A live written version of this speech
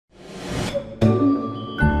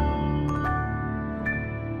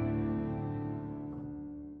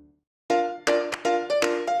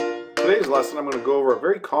lesson, I'm going to go over a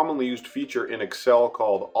very commonly used feature in Excel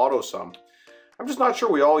called AutoSUM. I'm just not sure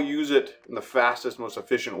we all use it in the fastest, most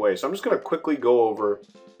efficient way. So I'm just going to quickly go over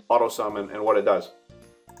AutoSUM and what it does.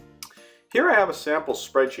 Here I have a sample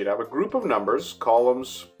spreadsheet. I have a group of numbers,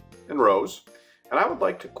 columns and rows, and I would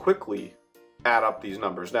like to quickly add up these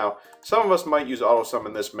numbers. Now, some of us might use AutoSUM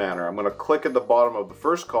in this manner. I'm going to click at the bottom of the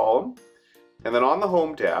first column, and then on the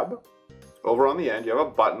Home tab, over on the end, you have a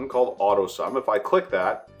button called AutoSUM. If I click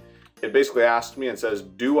that, it basically asks me and says,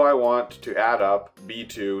 do I want to add up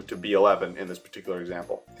B2 to B11 in this particular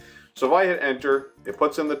example? So if I hit enter, it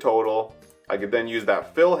puts in the total. I could then use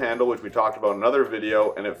that fill handle, which we talked about in another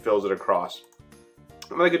video, and it fills it across.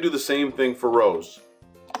 And then I could do the same thing for rows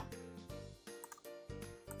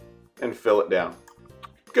and fill it down.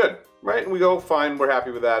 Good, right? And we go, fine, we're happy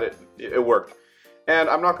with that, it worked. And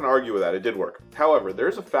I'm not going to argue with that, it did work. However,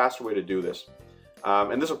 there's a faster way to do this.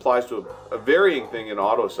 And this applies to a varying thing in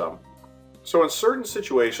AutoSUM. So in certain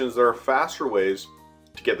situations, there are faster ways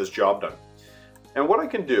to get this job done. And what I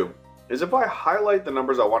can do is if I highlight the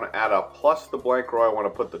numbers I want to add up plus the blank row I want to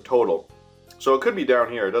put the total. So it could be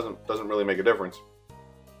down here, it doesn't really make a difference.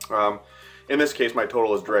 In this case, my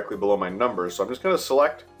total is directly below my numbers. So I'm just going to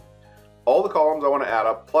select all the columns I want to add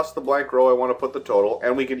up plus the blank row I want to put the total,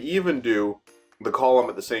 and we can even do the column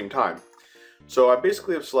at the same time. So I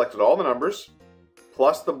basically have selected all the numbers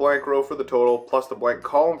plus the blank row for the total plus the blank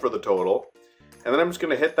column for the total, and then I'm just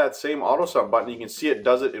going to hit that same AutoSUM button. You can see it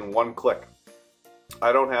does it in one click.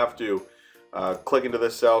 I don't have to click into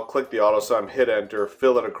this cell, click the AutoSUM, hit enter,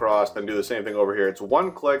 fill it across, then do the same thing over here. It's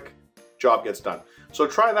one click, job gets done. So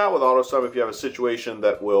try that with AutoSUM if you have a situation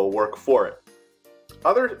that will work for it.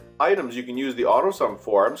 Other items you can use the AutoSUM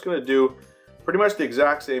for, I'm just going to do pretty much the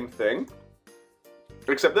exact same thing,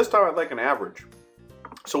 except this time I'd like an average.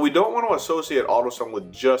 So we don't want to associate AutoSUM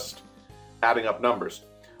with just adding up numbers.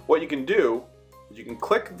 What you can do is you can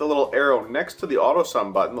click the little arrow next to the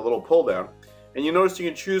AutoSUM button, the little pull down, and you notice you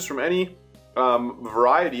can choose from any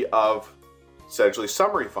variety of essentially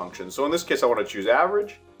summary functions. So in this case I want to choose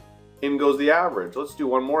average. In goes the average. Let's do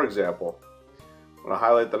one more example. I'm going to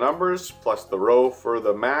highlight the numbers plus the row for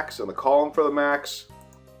the max and the column for the max.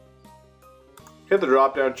 Hit the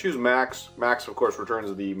drop down, choose max. Max of course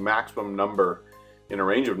returns the maximum number in a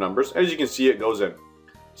range of numbers. As you can see, it goes in.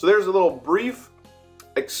 So there's a little brief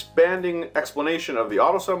expanding explanation of the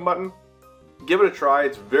AutoSUM button. Give it a try.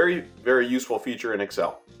 It's a very, very useful feature in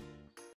Excel.